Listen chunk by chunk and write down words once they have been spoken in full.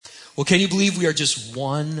Well, can you believe we are just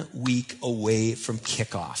 1 week away from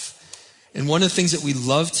kickoff? And one of the things that we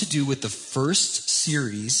love to do with the first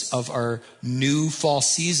series of our new fall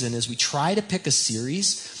season is we try to pick a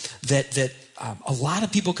series that a lot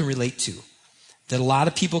of people can relate to, that a lot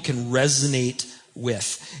of people can resonate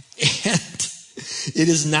with. And it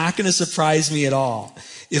is not going to surprise me at all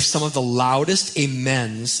if some of the loudest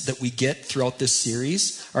amens that we get throughout this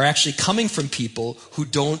series are actually coming from people who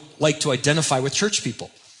don't like to identify with church people.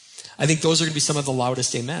 I think those are going to be some of the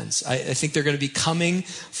loudest amens. I think they're going to be coming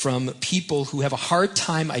from people who have a hard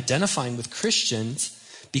time identifying with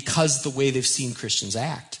Christians because of the way they've seen Christians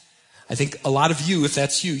act. I think a lot of you, if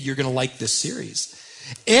that's you, you're going to like this series.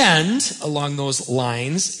 And along those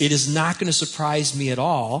lines, it is not going to surprise me at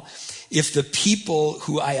all if the people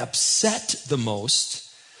who I upset the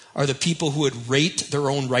most are the people who would rate their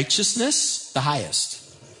own righteousness the highest.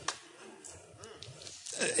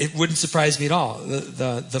 It wouldn't surprise me at all.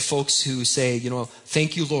 The folks who say,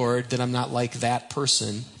 thank you, Lord, that I'm not like that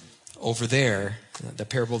person over there, the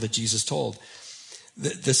parable that Jesus told.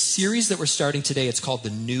 The series that we're starting today, it's called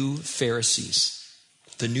The New Pharisees.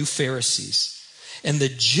 The New Pharisees. And the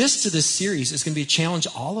gist of this series is going to be a challenge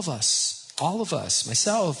all of us,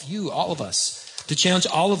 myself, you, all of us, to challenge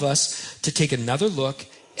all of us to take another look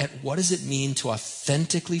at what does it mean to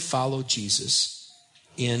authentically follow Jesus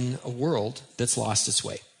in a world that's lost its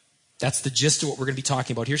way. That's the gist of what we're going to be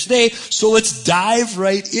talking about here today. So let's dive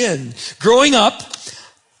right in. Growing up,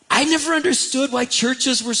 I never understood why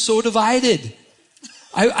churches were so divided.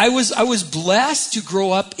 I was blessed to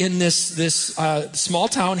grow up in this small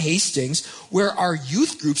town, Hastings, where our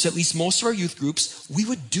youth groups, at least most of our youth groups, we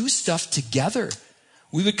would do stuff together.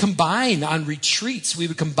 We would combine on retreats. We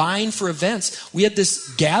would combine for events. We had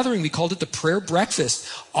this gathering. We called it the prayer breakfast.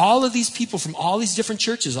 All of these people from all these different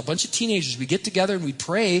churches, a bunch of teenagers, we'd get together and we'd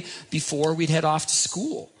pray before we'd head off to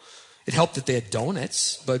school. It helped that they had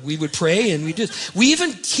donuts, but we would pray and we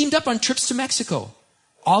even teamed up on trips to Mexico.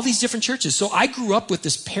 All these different churches. So I grew up with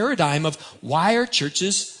this paradigm of why are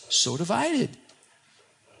churches so divided?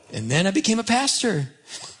 And then I became a pastor.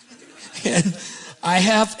 And I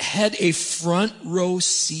have had a front row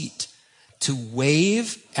seat to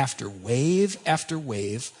wave after wave after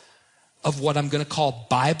wave of what I'm going to call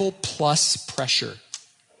Bible plus pressure.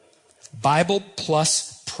 Bible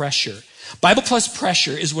plus pressure. Bible plus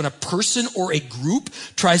pressure is when a person or a group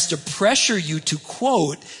tries to pressure you to,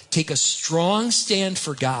 quote, take a strong stand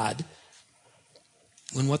for God,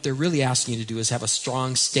 when what they're really asking you to do is have a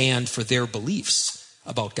strong stand for their beliefs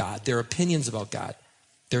about God, their opinions about God,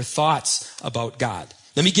 their thoughts about God.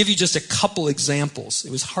 Let me give you just a couple examples.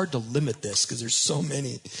 It was hard to limit this because there's so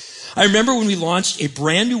many. I remember when we launched a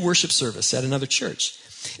brand new worship service at another church.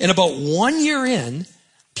 And about 1 year in,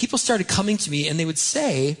 people started coming to me and they would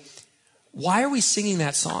say, why are we singing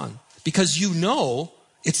that song? Because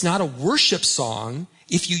it's not a worship song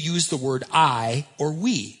if you use the word I or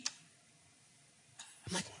we.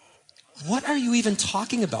 I'm like, what are you even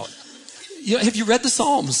talking about? Have you read the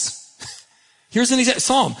Psalms? Here's an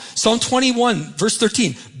example. Psalm 21, verse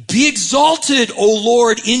 13. Be exalted, O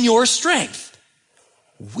Lord, in your strength.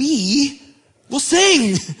 We will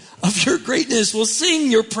sing of your greatness. We'll sing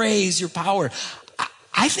your praise, your power.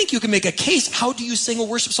 I think you can make a case. How do you sing a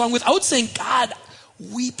worship song without saying, God,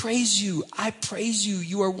 we praise you. I praise you.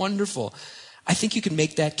 You are wonderful. I think you can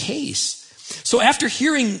make that case. So after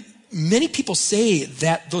hearing many people say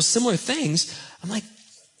those similar things, I'm like,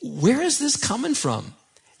 where is this coming from?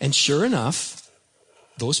 And sure enough,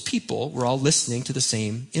 those people were all listening to the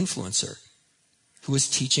same influencer who was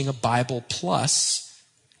teaching a Bible plus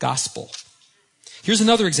gospel. Here's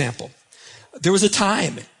another example. There was a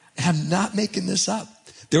time, and I'm not making this up,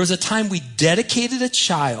 there was a time we dedicated a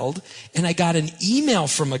child, and I got an email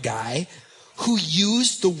from a guy who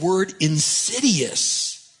used the word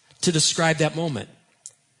insidious to describe that moment.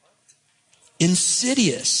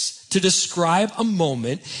 Insidious, to describe a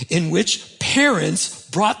moment in which parents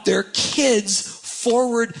brought their kids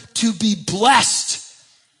forward to be blessed.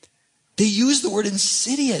 They used the word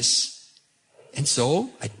insidious. And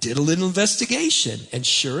so I did a little investigation, and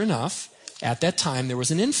sure enough, at that time there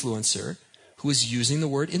was an influencer who was using the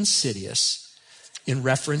word insidious in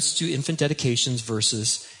reference to infant dedications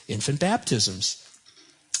versus infant baptisms.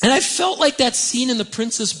 And I felt like that scene in The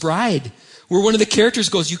Princess Bride where one of the characters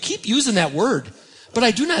goes, you keep using that word, but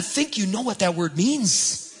I do not think you know what that word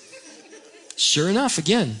means. Sure enough,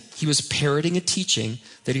 again, he was parroting a teaching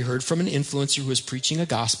that he heard from an influencer who was preaching a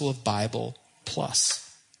gospel of Bible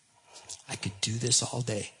plus. I could do this all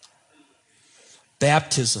day.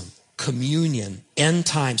 Baptism, communion, end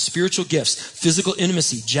time, spiritual gifts, physical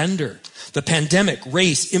intimacy, gender, the pandemic,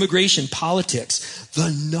 race, immigration, politics, the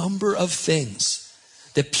number of things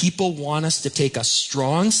that people want us to take a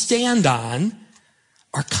strong stand on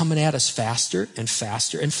are coming at us faster and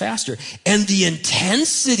faster and faster. And the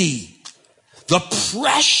intensity, the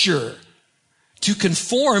pressure to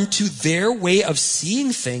conform to their way of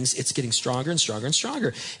seeing things, it's getting stronger and stronger and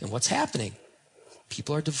stronger. And what's happening?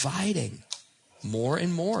 People are dividing more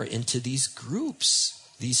and more into these groups.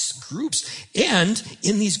 And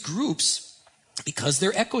in these groups, because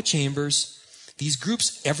they're echo chambers, these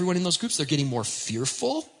groups, everyone in those groups, they're getting more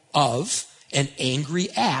fearful of and angry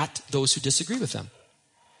at those who disagree with them.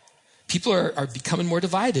 People are becoming more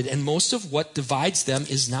divided, and most of what divides them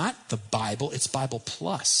is not the Bible, it's Bible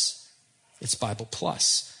plus. It's Bible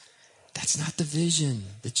plus. That's not the vision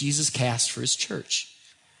that Jesus cast for his church.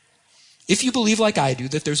 If you believe like I do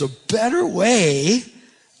that there's a better way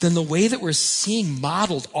than the way that we're seeing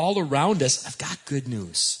modeled all around us, I've got good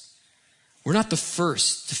news. We're not the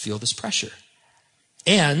first to feel this pressure.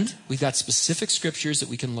 And we've got specific scriptures that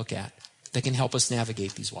we can look at that can help us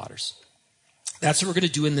navigate these waters. That's what we're going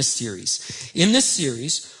to do in this series. In this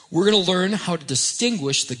series, we're going to learn how to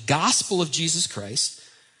distinguish the gospel of Jesus Christ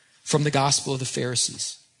from the gospel of the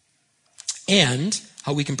Pharisees, and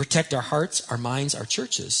how we can protect our hearts, our minds, our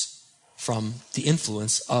churches from the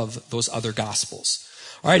influence of those other gospels.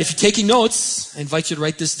 All right, if you're taking notes, I invite you to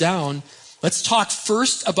write this down. Let's talk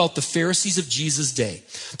first about the Pharisees of Jesus' day.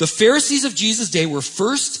 The Pharisees of Jesus' day were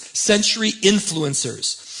first century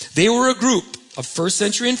influencers. They were a group of first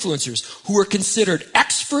century influencers who were considered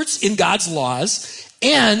experts in God's laws,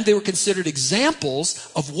 and they were considered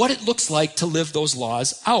examples of what it looks like to live those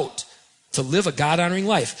laws out, to live a God-honoring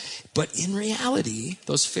life. But in reality,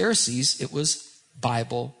 those Pharisees, it was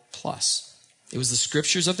Bible plus. It was the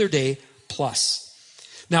scriptures of their day plus.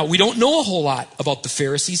 Now, we don't know a whole lot about the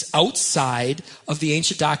Pharisees outside of the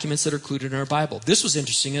ancient documents that are included in our Bible. This was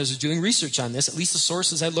interesting. As I was doing research on this, at least the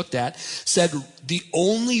sources I looked at said the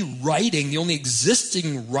only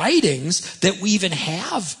existing writings that we even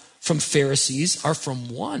have from Pharisees are from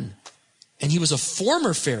one. And he was a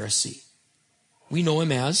former Pharisee. We know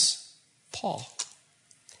him as Paul.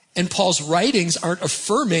 And Paul's writings aren't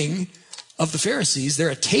affirming of the Pharisees. They're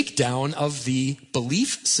a takedown of the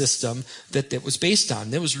belief system that was based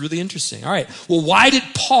on. That was really interesting. All right. Well, why did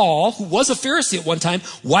Paul, who was a Pharisee at one time,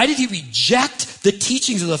 why did he reject the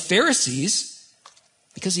teachings of the Pharisees?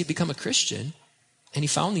 Because he had become a Christian, and he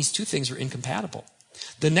found these two things were incompatible.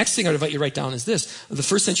 The next thing I'd invite you to write down is this. The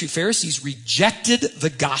first century Pharisees rejected the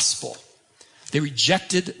gospel. They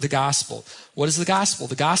rejected the gospel. What is the gospel?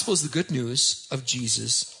 The gospel is the good news of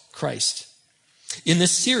Jesus Christ. In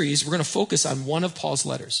this series, we're going to focus on one of Paul's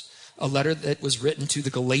letters, a letter that was written to the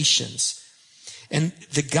Galatians. And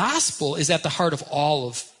the gospel is at the heart of all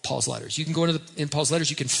of Paul's letters. You can go in Paul's letters,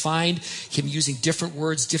 you can find him using different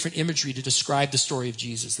words, different imagery to describe the story of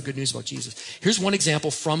Jesus, the good news about Jesus. Here's one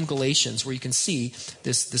example from Galatians where you can see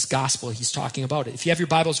this gospel. He's talking about it. If you have your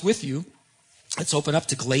Bibles with you, let's open up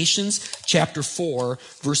to Galatians chapter 4,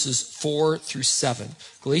 verses 4 through 7.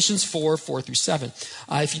 Galatians 4, 4 through 7.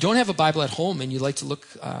 If you don't have a Bible at home and you'd like to look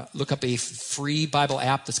up a free Bible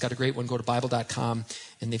app that's got a great one, go to Bible.com,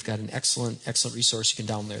 and they've got an excellent resource you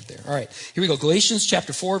can download there. All right, here we go. Galatians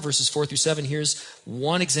chapter 4, verses 4 through 7. Here's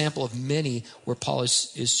one example of many where Paul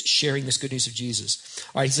is sharing this good news of Jesus.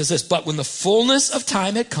 All right, he says this, "But when the fullness of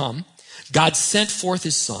time had come, God sent forth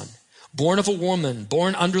his Son, born of a woman,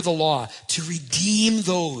 born under the law, to redeem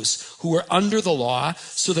those who were under the law,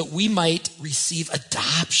 so that we might receive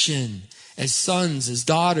adoption as sons, as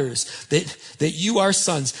daughters, that you are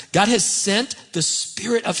sons. God has sent the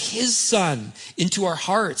Spirit of his Son into our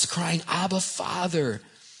hearts, crying, 'Abba, Father.'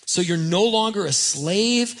 So you're no longer a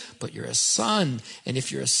slave, but you're a son. And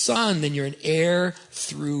if you're a son, then you're an heir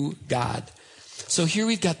through God." So here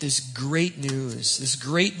we've got this great news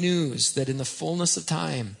that in the fullness of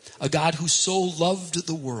time, a God who so loved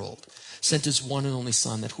the world sent his one and only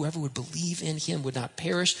Son, that whoever would believe in him would not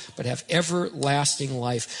perish, but have everlasting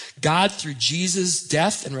life. God, through Jesus'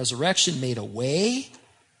 death and resurrection, made a way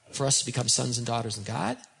for us to become sons and daughters of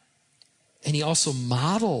God. And he also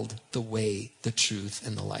modeled the way, the truth,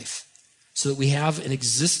 and the life, so that we have an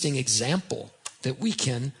existing example that we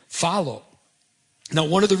can follow. Now,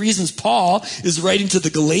 one of the reasons Paul is writing to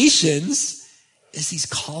the Galatians is he's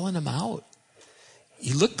calling them out.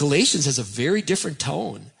 Galatians has a very different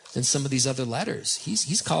tone than some of these other letters.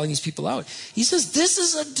 He's calling these people out. He says, this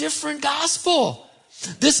is a different gospel.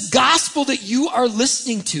 This gospel that you are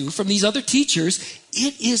listening to from these other teachers,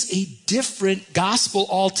 it is a different gospel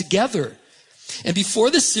altogether. And before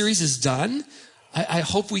this series is done, I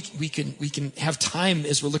hope we can have time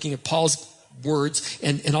as we're looking at Paul's words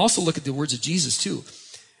and also look at the words of Jesus too.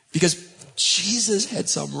 Because Jesus had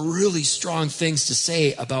some really strong things to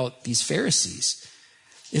say about these Pharisees.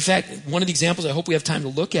 In fact, one of the examples I hope we have time to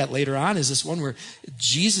look at later on is this one where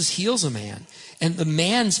Jesus heals a man. And the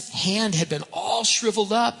man's hand had been all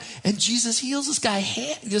shriveled up. And Jesus heals this guy's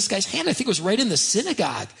hand. I think it was right in the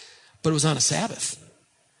synagogue. But it was on a Sabbath.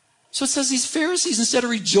 So it says these Pharisees, instead of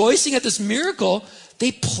rejoicing at this miracle,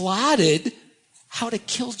 they plotted how to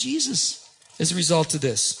kill Jesus as a result of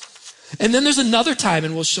this. And then there's another time,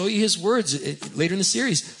 and we'll show you his words later in the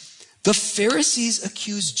series. The Pharisees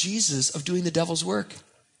accused Jesus of doing the devil's work.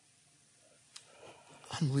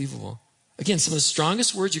 Unbelievable. Again, some of the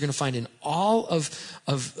strongest words you're going to find in all of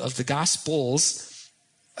the Gospels,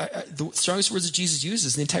 the strongest words that Jesus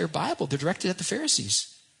uses in the entire Bible, they're directed at the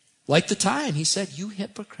Pharisees. Like the time, he said, you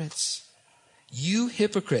hypocrites. You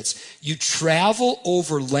hypocrites. You travel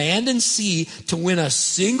over land and sea to win a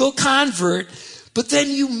single convert, but then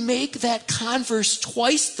you make that convert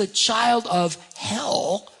twice the child of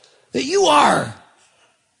hell that you are.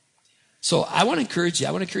 So I want to encourage you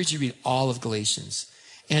to read all of Galatians.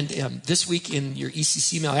 And this week in your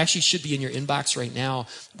ECC mail, actually should be in your inbox right now,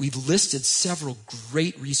 we've listed several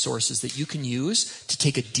great resources that you can use to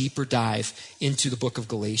take a deeper dive into the book of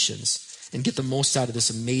Galatians and get the most out of this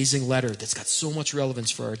amazing letter that's got so much relevance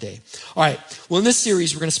for our day. All right, well, in this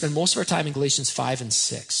series, we're going to spend most of our time in Galatians 5 and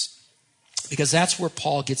 6 because that's where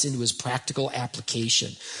Paul gets into his practical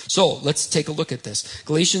application. So let's take a look at this.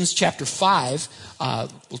 Galatians chapter 5,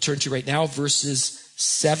 we'll turn to right now, verses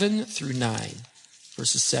 7 through 9.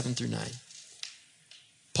 Verses 7 through 9.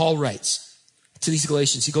 Paul writes to these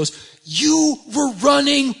Galatians, he goes, you were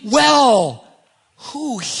running well.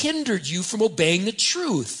 Who hindered you from obeying the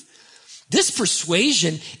truth? This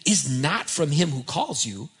persuasion is not from him who calls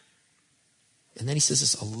you. And then he says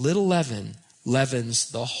this, a little leaven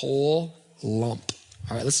leavens the whole lump.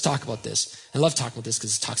 All right, let's talk about this. I love talking about this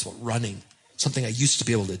because it talks about running, something I used to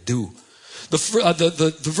be able to do.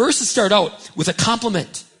 The verses start out with a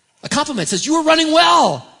compliment. A compliment says, you were running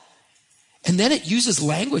well. And then it uses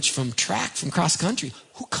language from track, from cross country.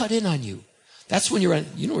 Who cut in on you? That's when you're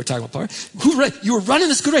running. You know what we're talking about, Paul. You were running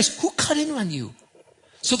this good race. Who cut in on you?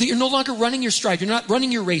 So that you're no longer running your stride. You're not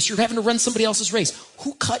running your race. You're having to run somebody else's race.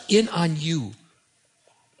 Who cut in on you?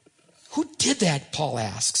 Who did that, Paul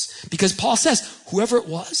asks. Because Paul says, whoever it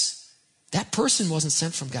was, that person wasn't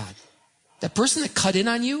sent from God. That person that cut in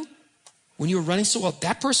on you when you were running so well,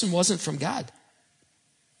 that person wasn't from God.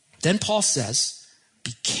 Then Paul says,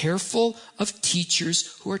 be careful of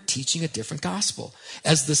teachers who are teaching a different gospel.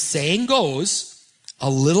 As the saying goes,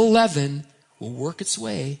 a little leaven will work its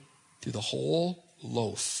way through the whole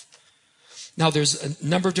loaf. Now, there's a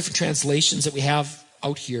number of different translations that we have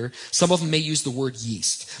out here. Some of them may use the word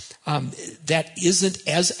yeast. That isn't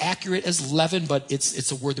as accurate as leaven, but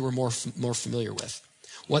it's a word that we're more familiar with.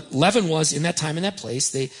 What leaven was in that time, in that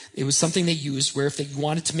place, it was something they used where if you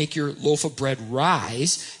wanted to make your loaf of bread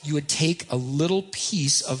rise, you would take a little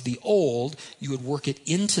piece of the old, you would work it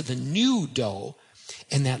into the new dough,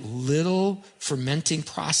 and that little fermenting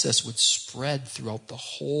process would spread throughout the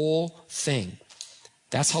whole thing.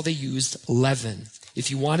 That's how they used leaven.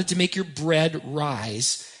 If you wanted to make your bread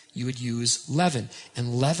rise, you would use leaven.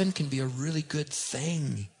 And leaven can be a really good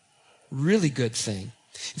thing. Really good thing.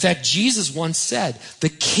 In fact, Jesus once said, the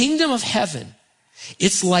kingdom of heaven,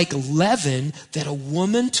 it's like leaven that a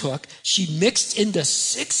woman took. She mixed into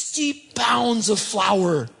 60 pounds of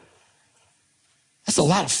flour. That's a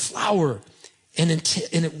lot of flour. And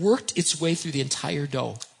it worked its way through the entire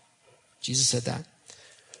dough. Jesus said that.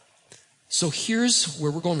 So here's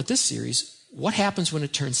where we're going with this series. What happens when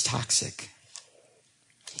it turns toxic?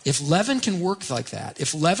 If leaven can work like that,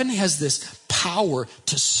 if leaven has this power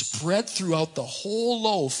to spread throughout the whole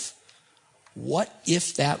loaf, what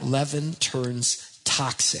if that leaven turns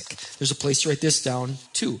toxic? There's a place to write this down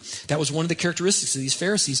too. That was one of the characteristics of these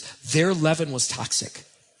Pharisees. Their leaven was toxic.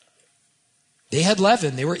 They had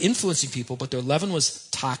leaven. They were influencing people, but their leaven was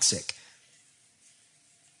toxic.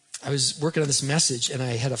 I was working on this message and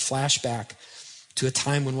I had a flashback to a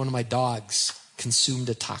time when one of my dogs consumed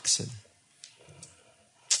a toxin.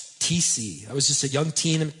 TC. I was just a young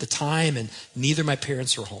teen at the time and neither of my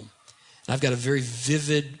parents were home. And I've got a very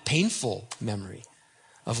vivid, painful memory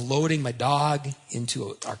of loading my dog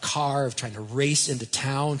into our car, of trying to race into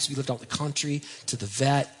town because we lived out in the country, to the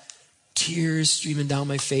vet, tears streaming down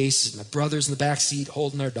my face, my brother's in the back seat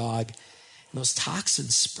holding our dog. And those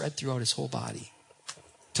toxins spread throughout his whole body.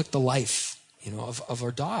 Took the life, of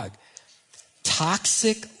our dog.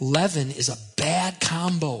 Toxic leaven is a bad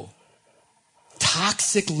combo.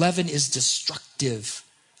 toxic leaven is destructive.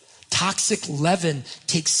 Toxic leaven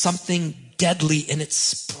takes something deadly and it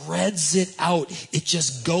spreads it out. It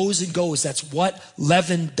just goes and goes. That's what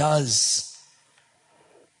leaven does,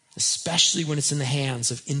 especially when it's in the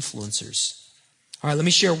hands of influencers. All right, let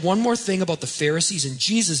me share one more thing about the Pharisees in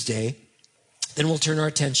Jesus' day. Then we'll turn our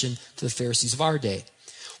attention to the Pharisees of our day.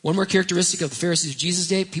 One more characteristic of the Pharisees of Jesus'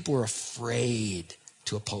 day: people were afraid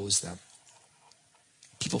to oppose them.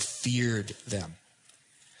 People feared them.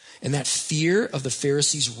 And that fear of the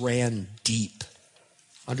Pharisees ran deep.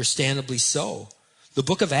 Understandably so. The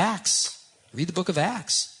book of Acts, read the book of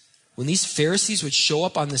Acts. When these Pharisees would show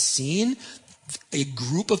up on the scene, a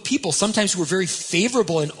group of people, sometimes who were very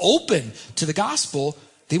favorable and open to the gospel,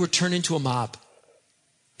 they would turn into a mob.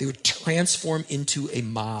 They would transform into a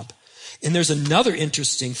mob. And there's another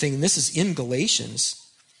interesting thing, and this is in Galatians.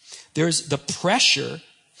 There's the pressure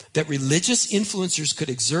that religious influencers could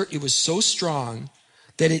exert. It was so strong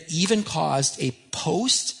that it even caused a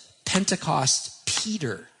post-Pentecost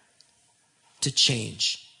Peter to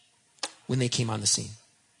change when they came on the scene.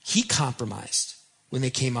 He compromised when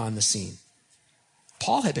they came on the scene.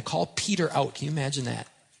 Paul had to call Peter out. Can you imagine that?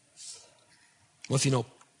 Well, if you know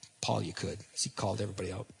Paul, you could. He called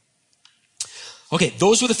everybody out. Okay,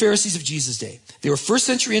 those were the Pharisees of Jesus' day. They were first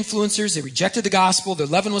century influencers. They rejected the gospel. Their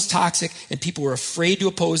leaven was toxic, and people were afraid to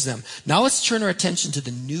oppose them. Now let's turn our attention to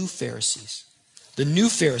the new Pharisees. The new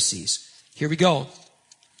Pharisees. Here we go.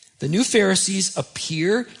 The new Pharisees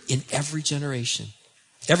appear in every generation.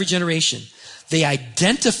 Every generation. They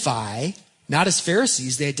identify, not as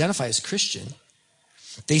Pharisees, they identify as Christian.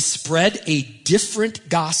 They spread a different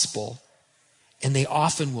gospel, and they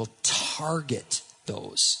often will target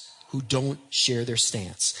those who don't share their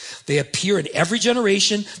stance. They appear in every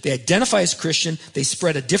generation. They identify as Christian. They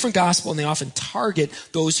spread a different gospel, and they often target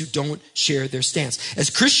those who don't share their stance. As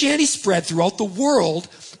Christianity spread throughout the world,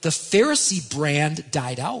 the Pharisee brand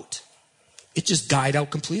died out. It just died out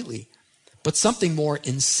completely. But something more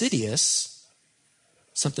insidious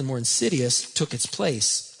took its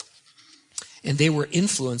place. And they were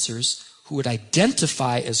influencers who would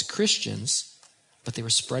identify as Christians, but they were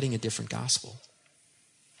spreading a different gospel.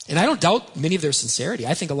 And I don't doubt many of their sincerity.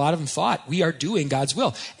 I think a lot of them thought, we are doing God's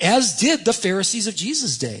will, as did the Pharisees of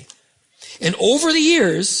Jesus' day. And over the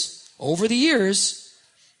years,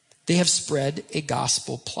 they have spread a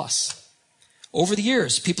gospel plus. Over the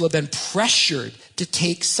years, people have been pressured to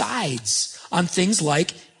take sides on things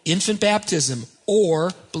like infant baptism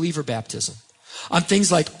or believer baptism, on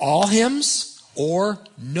things like all hymns or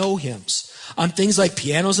no hymns, on things like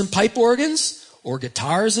pianos and pipe organs or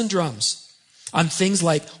guitars and drums, on things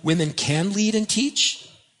like women can lead and teach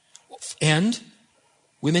and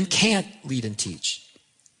women can't lead and teach,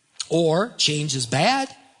 or change is bad,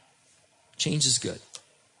 change is good.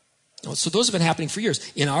 So those have been happening for years.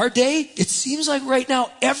 In our day, it seems like right now,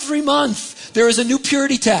 every month, there is a new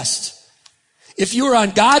purity test. If you are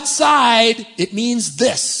on God's side, it means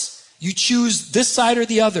this. You choose this side or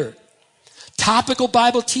the other. Topical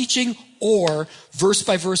Bible teaching or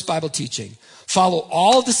verse-by-verse Bible teaching. Follow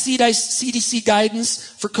all of the CDC guidance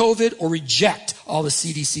for COVID or reject all the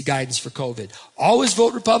CDC guidance for COVID. Always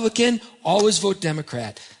vote Republican, always vote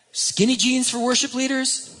Democrat. Skinny jeans for worship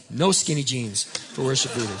leaders, no skinny jeans for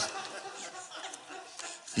worship leaders.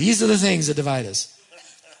 These are the things that divide us.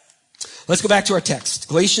 Let's go back to our text.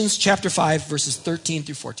 Galatians chapter 5, verses 13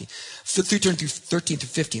 through 14. 13 through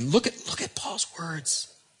 15. Look at Paul's words.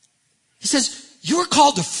 He says, you are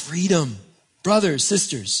called to freedom, brothers,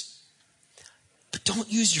 sisters. But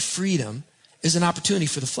don't use your freedom as an opportunity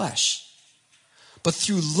for the flesh. But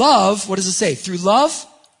through love, what does it say? Through love,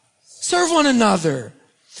 serve one another.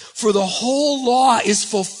 For the whole law is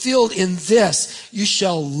fulfilled in this: you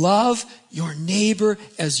shall love your neighbor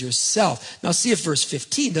as yourself. Now see if verse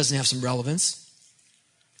 15 doesn't have some relevance.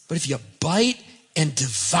 But if you bite and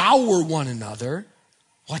devour one another,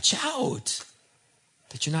 watch out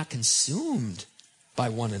that you're not consumed by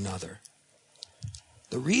one another.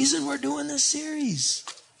 The reason we're doing this series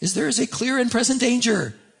is there is a clear and present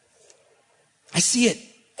danger. I see it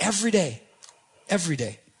every day. Every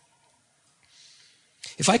day.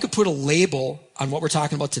 If I could put a label on what we're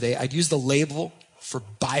talking about today, I'd use the label for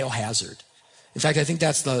biohazard. In fact, I think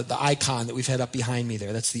that's the icon that we've had up behind me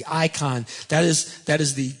there. That's the icon. That is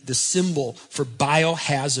the symbol for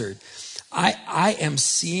biohazard. I am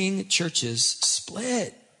seeing churches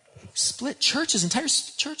split churches, entire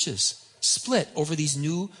churches split over these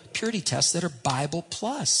new purity tests that are Bible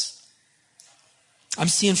plus. I'm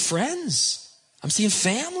seeing friends. I'm seeing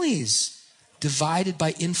families divided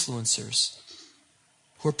by influencers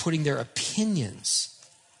who are putting their opinions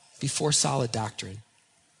before solid doctrine.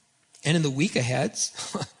 And in the weeks ahead,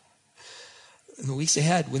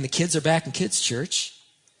 when the kids are back in kids' church,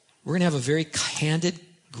 we're going to have a very candid,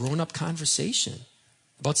 grown-up conversation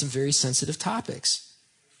about some very sensitive topics,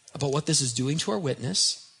 about what this is doing to our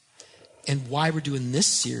witness, and why we're doing this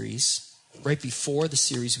series right before the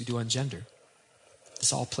series we do on gender.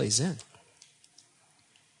 This all plays in.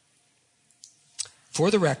 For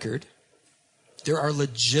the record, there are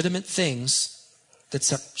legitimate things that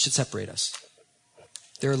should separate us.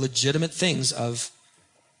 There are legitimate things of,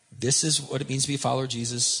 this is what it means to be a follower of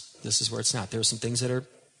Jesus, this is where it's not. There are some things that are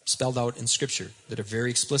spelled out in Scripture that are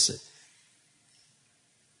very explicit.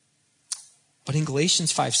 But in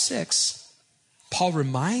Galatians 5:6, Paul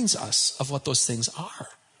reminds us of what those things are.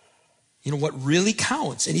 You know, what really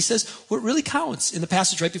counts. And he says, what really counts in the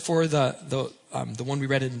passage right before the one we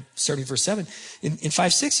read in starting verse 7. In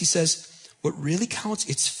 5:6, he says, what really counts,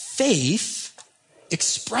 it's faith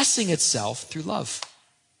expressing itself through love.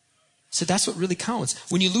 So that's what really counts.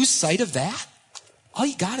 When you lose sight of that, all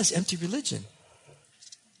you got is empty religion.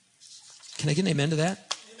 Can I get an amen to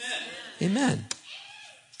that? Amen. Amen.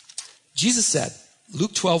 Jesus said,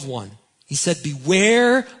 Luke 12:1, he said,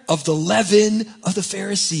 beware of the leaven of the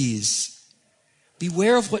Pharisees.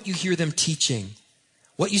 Beware of what you hear them teaching,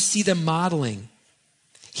 what you see them modeling.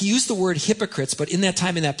 He used the word hypocrites, but in that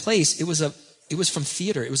time, in that place, it was from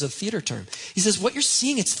theater. It was a theater term. He says, what you're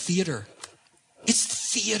seeing, it's theater.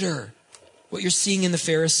 It's theater, what you're seeing in the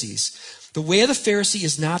Pharisees. The way of the Pharisee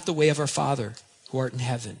is not the way of our Father who art in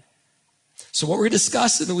heaven. So what we're going to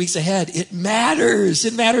discuss in the weeks ahead, it matters.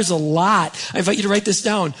 It matters a lot. I invite you to write this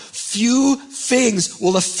down. Few things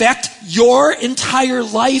will affect your entire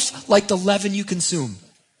life like the leaven you consume.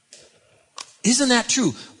 Isn't that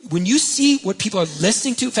true? When you see what people are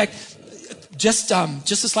listening to, in fact, just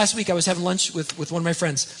this last week, I was having lunch with one of my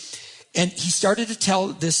friends, and he started to tell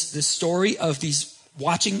this story of these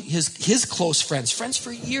watching his close friends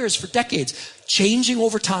for years, for decades, changing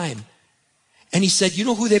over time. And he said, you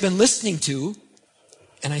know who they've been listening to?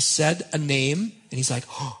 And I said a name, and he's like,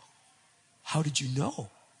 oh, how did you know?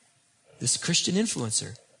 This Christian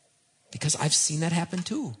influencer. Because I've seen that happen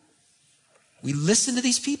too. We listen to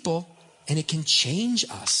these people, and it can change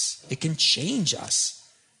us. It can change us.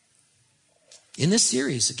 In this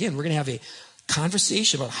series, again, we're going to have a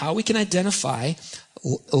conversation about how we can identify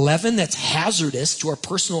leaven that's hazardous to our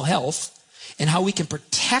personal health, and how we can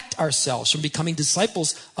protect ourselves from becoming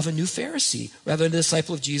disciples of a new Pharisee rather than a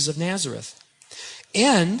disciple of Jesus of Nazareth.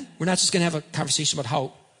 And we're not just going to have a conversation about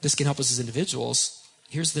how this can help us as individuals.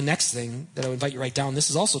 Here's the next thing that I would invite you to write down. This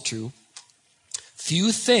is also true.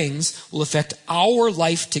 Few things will affect our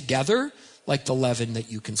life together like the leaven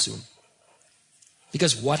that you consume.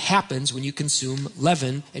 Because what happens when you consume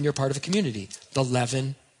leaven and you're part of a community? The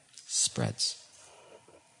leaven spreads.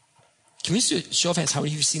 Can we just do a show of hands? How many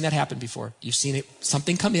of you have seen that happen before? You've seen it,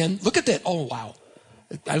 something come in. Look at that. Oh, wow.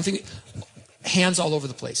 I don't think, hands all over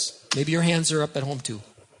the place. Maybe your hands are up at home too.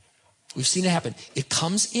 We've seen it happen. It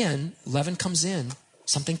comes in, leaven comes in,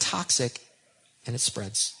 something toxic, and it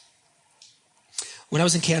spreads. When I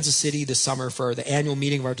was in Kansas City this summer for the annual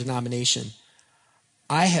meeting of our denomination,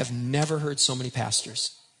 I have never heard so many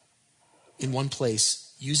pastors in one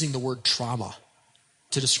place using the word trauma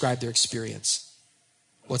to describe their experience.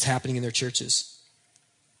 What's happening in their churches.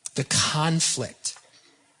 The conflict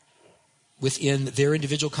within their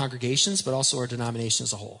individual congregations, but also our denomination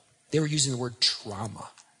as a whole. They were using the word trauma.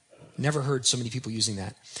 Never heard so many people using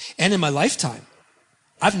that. And in my lifetime,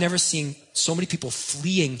 I've never seen so many people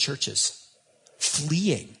fleeing churches.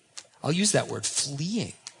 Fleeing. I'll use that word,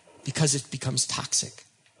 fleeing, because it becomes toxic.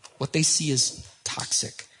 What they see is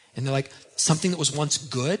toxic. And they're like, something that was once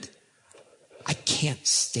good, I can't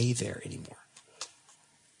stay there anymore.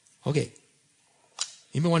 Okay,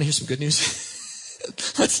 anybody want to hear some good news?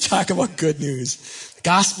 Let's talk about good news. The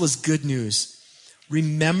gospel is good news.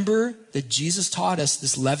 Remember that Jesus taught us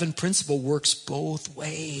this leaven principle works both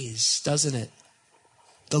ways, doesn't it?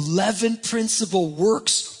 The leaven principle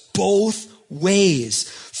works both ways.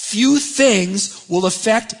 Few things will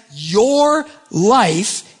affect your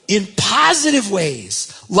life in positive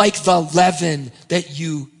ways like the leaven that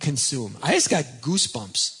you consume. I just got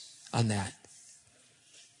goosebumps on that.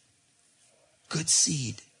 Good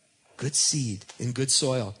seed in good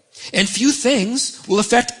soil. And few things will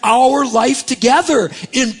affect our life together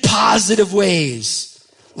in positive ways,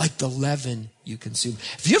 like the leaven you consume.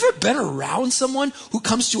 Have you ever been around someone who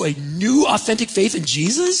comes to a new authentic faith in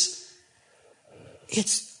Jesus?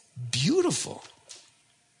 It's beautiful.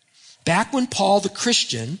 Back when Paul the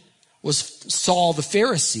Christian was Saul the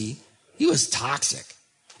Pharisee, he was toxic.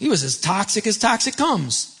 He was as toxic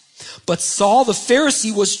comes. But Saul the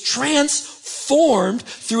Pharisee was transformed formed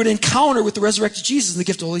through an encounter with the resurrected Jesus and the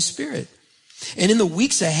gift of the Holy Spirit. And in the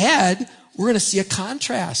weeks ahead, we're going to see a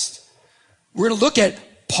contrast. We're going to look at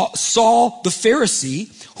Saul the Pharisee,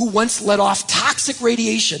 who once let off toxic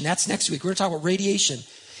radiation. That's next week. We're going to talk about radiation.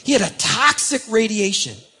 He had a toxic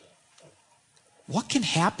radiation. What can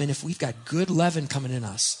happen if we've got good leaven coming in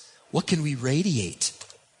us? What can we radiate?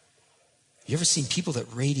 You ever seen people that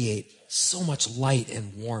radiate so much light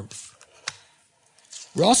and warmth?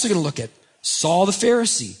 We're also going to look at Saul the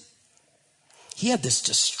Pharisee. He had this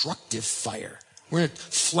destructive fire.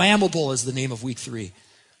 Flammable is the name of week 3.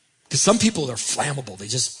 Because some people are flammable. They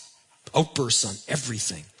just outburst on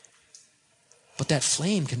everything. But that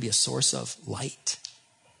flame can be a source of light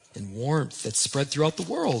and warmth that's spread throughout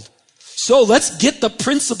the world. So let's get the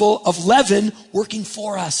principle of leaven working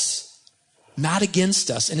for us, not against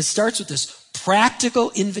us. And it starts with this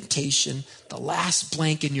practical invitation, the last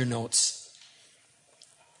blank in your notes.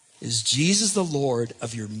 Is Jesus the Lord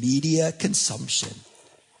of your media consumption?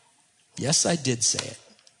 Yes, I did say it.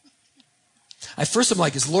 I'm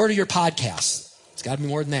like, is Lord of your podcasts? It's got to be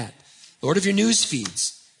more than that. Lord of your news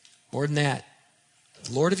feeds? More than that.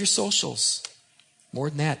 Lord of your socials? More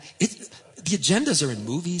than that. The agendas are in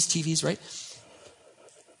movies, TVs, right?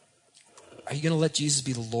 Are you going to let Jesus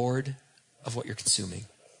be the Lord of what you're consuming?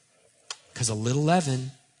 Because a little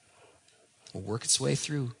leaven will work its way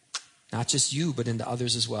through. Not just you, but into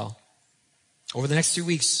others as well. Over the next 3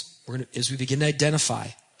 weeks, as we begin to identify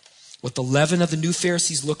what the leaven of the new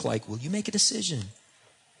Pharisees look like, will you make a decision?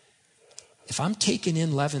 If I'm taking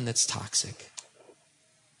in leaven that's toxic,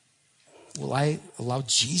 will I allow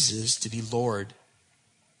Jesus to be Lord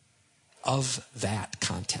of that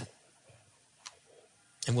content?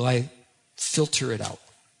 And will I filter it out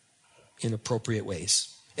in appropriate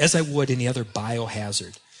ways, as I would any other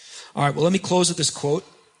biohazard? All right, well, let me close with this quote.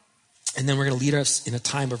 And then we're going to lead us in a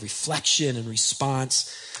time of reflection and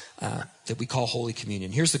response that we call Holy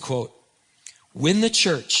Communion. Here's the quote. When the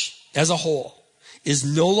church as a whole is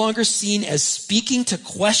no longer seen as speaking to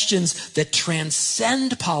questions that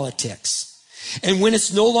transcend politics, and when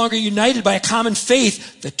it's no longer united by a common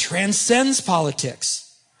faith that transcends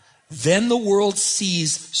politics, then the world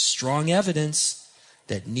sees strong evidence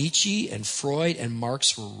that Nietzsche and Freud and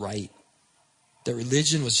Marx were right. That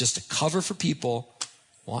religion was just a cover for people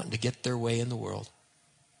wanting to get their way in the world.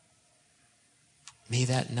 May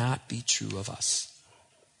that not be true of us.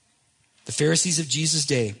 The Pharisees of Jesus'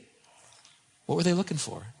 day, what were they looking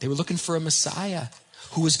for? They were looking for a Messiah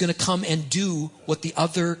who was going to come and do what the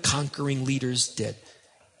other conquering leaders did.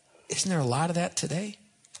 Isn't there a lot of that today?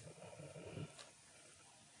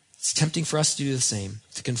 It's tempting for us to do the same,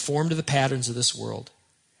 to conform to the patterns of this world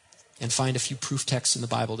and find a few proof texts in the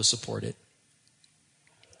Bible to support it.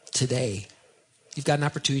 Today, you've got an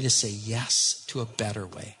opportunity to say yes to a better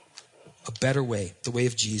way, the way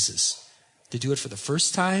of Jesus, to do it for the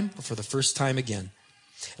first time or for the first time again.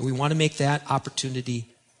 And we want to make that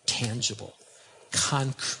opportunity tangible,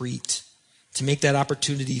 concrete, to make that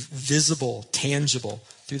opportunity visible, tangible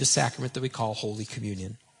through the sacrament that we call Holy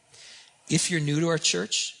Communion. If you're new to our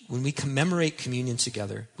church, when we commemorate communion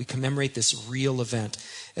together, we commemorate this real event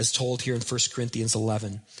as told here in 1 Corinthians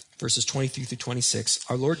 11, verses 23 through 26.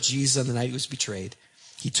 Our Lord Jesus, on the night he was betrayed,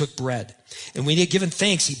 he took bread. And when he had given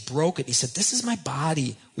thanks, he broke it. He said, "This is my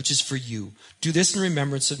body, which is for you. Do this in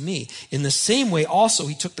remembrance of me." In the same way, also,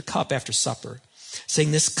 he took the cup after supper,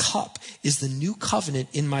 saying, "This cup is the new covenant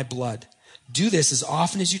in my blood. Do this as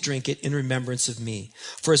often as you drink it in remembrance of me.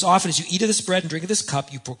 For as often as you eat of this bread and drink of this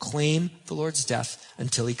cup, you proclaim the Lord's death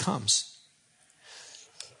until he comes."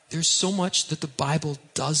 There's so much that the Bible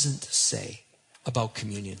doesn't say about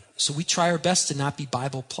communion. So we try our best to not be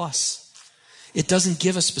Bible plus. It doesn't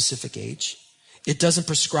give a specific age. It doesn't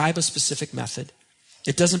prescribe a specific method.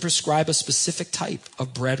 It doesn't prescribe a specific type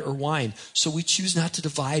of bread or wine. So we choose not to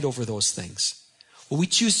divide over those things. What we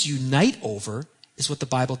choose to unite over is what the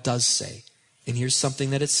Bible does say. And here's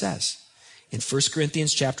something that it says. In 1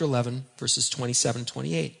 Corinthians chapter 11, verses 27 and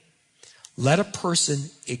 28. Let a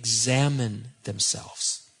person examine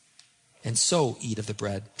themselves, and so eat of the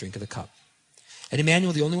bread, drink of the cup. At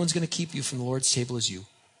Emmanuel, the only one's going to keep you from the Lord's table is you.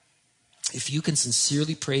 If you can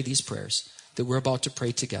sincerely pray these prayers that we're about to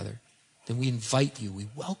pray together, then we invite you, we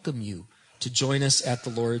welcome you to join us at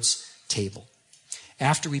the Lord's table.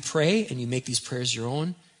 After we pray and you make these prayers your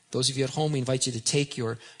own, those of you at home, we invite you to take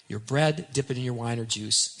your bread, dip it in your wine or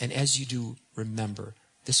juice, and as you do, remember,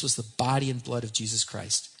 this was the body and blood of Jesus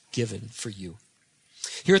Christ given for you.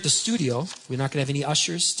 Here at the studio, we're not going to have any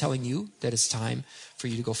ushers telling you that it's time for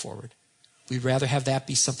you to go forward. We'd rather have that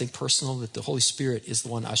be something personal, that the Holy Spirit is the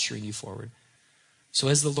one ushering you forward. So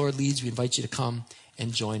as the Lord leads, we invite you to come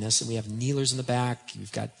and join us. And we have kneelers in the back. You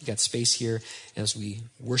got space here as we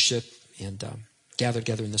worship and gather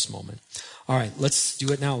together in this moment. All right, let's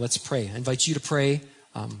do it now. Let's pray. I invite you to pray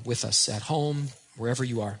with us at home, wherever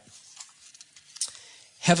you are.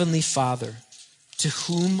 Heavenly Father, to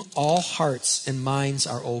whom all hearts and minds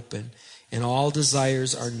are open and all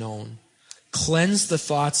desires are known, cleanse the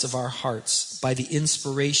thoughts of our hearts by the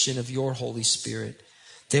inspiration of your Holy Spirit,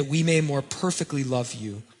 that we may more perfectly love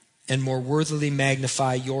you and more worthily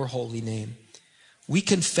magnify your holy name. We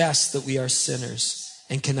confess that we are sinners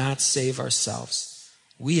and cannot save ourselves.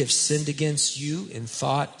 We have sinned against you in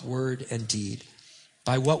thought, word, and deed,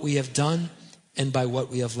 by what we have done and by what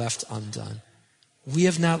we have left undone. We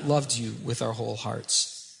have not loved you with our whole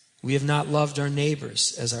hearts. We have not loved our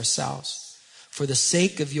neighbors as ourselves. For the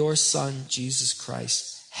sake of your Son, Jesus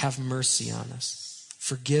Christ, have mercy on us.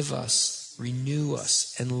 Forgive us, renew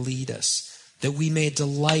us, and lead us, that we may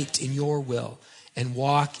delight in your will and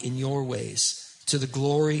walk in your ways to the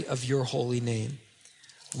glory of your holy name.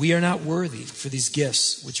 We are not worthy for these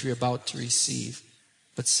gifts which we are about to receive,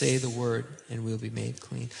 but say the word and we'll be made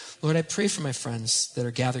clean. Lord, I pray for my friends that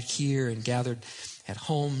are gathered here and gathered at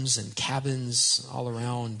homes and cabins all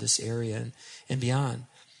around this area and beyond.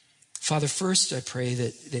 Father, first I pray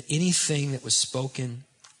that anything that was spoken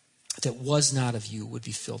that was not of you would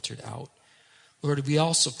be filtered out. Lord, we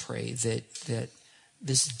also pray that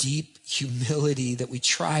this deep humility that we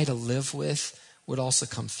try to live with would also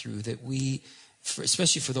come through, that we,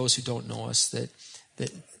 especially for those who don't know us,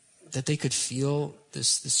 that they could feel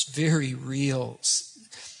this very real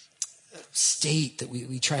state that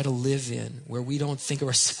we try to live in, where we don't think of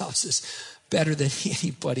ourselves as better than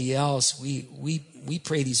anybody else. We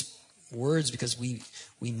pray these words because we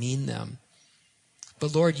mean them.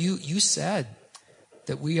 But Lord, you said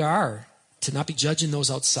that we are to not be judging those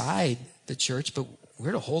outside the church, but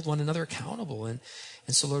we're to hold one another accountable. And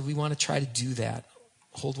so, Lord, we want to try to do that,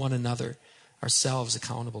 hold one another, ourselves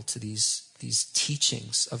accountable to these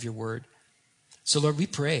teachings of your word. So, Lord, we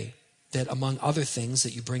pray that among other things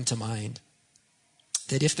that you bring to mind,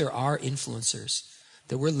 that if there are influencers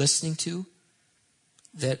that we're listening to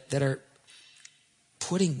that are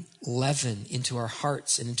putting leaven into our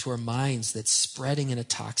hearts and into our minds that's spreading in a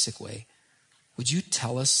toxic way, would you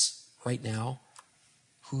tell us right now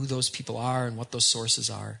who those people are and what those sources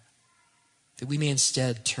are, that we may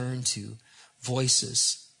instead turn to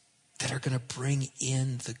voices that are going to bring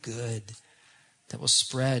in the good that will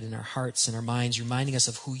spread in our hearts and our minds, reminding us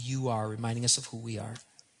of who you are, reminding us of who we are.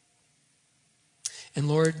 And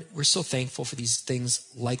Lord, we're so thankful for these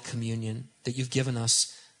things like communion that you've given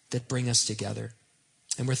us that bring us together.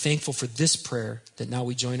 And we're thankful for this prayer that now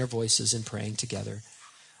we join our voices in praying together.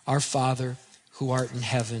 Our Father, who art in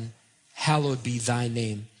heaven, hallowed be thy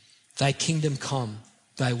name. Thy kingdom come,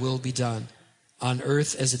 thy will be done, on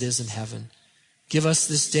earth as it is in heaven. Give us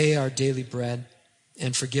this day our daily bread,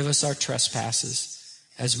 and forgive us our trespasses,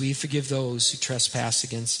 as we forgive those who trespass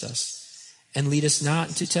against us. And lead us not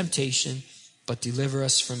into temptation, but deliver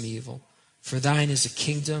us from evil. For thine is the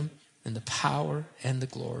kingdom, and the power, and the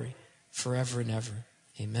glory, forever and ever.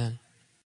 Amen.